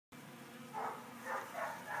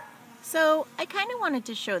So I kind of wanted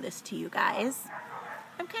to show this to you guys.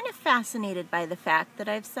 I'm kind of fascinated by the fact that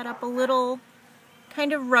I've set up a little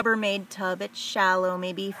kind of Rubbermade tub. It's shallow,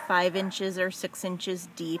 maybe 5 inches or 6 inches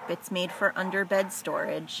deep. It's made for underbed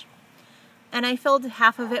storage. And I filled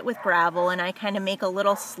half of it with gravel, and I kind of make a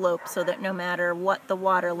little slope so that no matter what the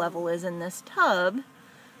water level is in this tub,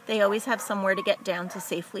 they always have somewhere to get down to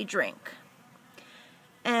safely drink.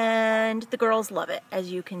 And the girls love it,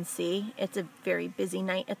 as you can see. It's a very busy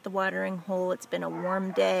night at the watering hole. It's been a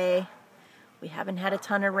warm day. We haven't had a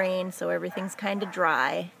ton of rain, so everything's kind of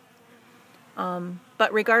dry.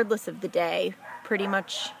 But regardless of the day, pretty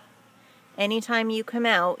much anytime you come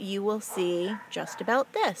out, you will see just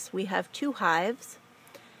about this. We have 2 hives,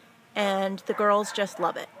 and the girls just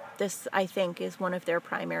love it. This, I think, is one of their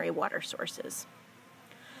primary water sources.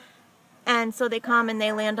 And so they come and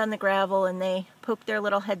they land on the gravel and they poke their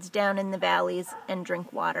little heads down in the valleys and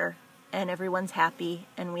drink water, and everyone's happy,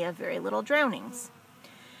 and we have very little drownings.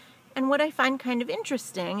 And what I find kind of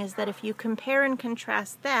interesting is that if you compare and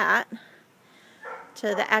contrast that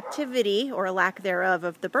to the activity, or lack thereof,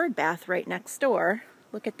 of the bird bath right next door,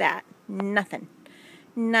 look at that. Nothing.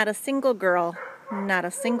 Not a single girl, not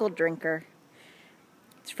a single drinker.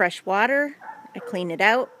 It's fresh water. I clean it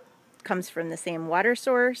out. It comes from the same water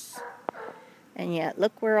source. And yet,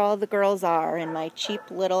 look where all the girls are in my cheap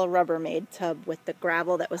little Rubbermade tub with the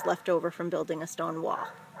gravel that was left over from building a stone wall.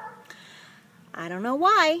 I don't know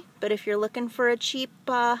why, but if you're looking for a cheap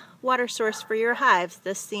water source for your hives,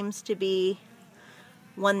 this seems to be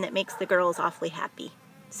one that makes the girls awfully happy.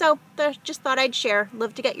 So, just thought I'd share.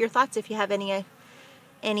 Love to get your thoughts if you have any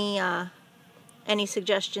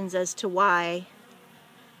suggestions as to why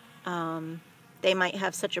they might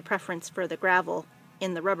have such a preference for the gravel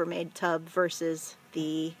in the Rubbermade tub versus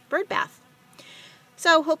the bird bath.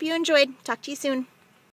 So, hope you enjoyed. Talk to you soon.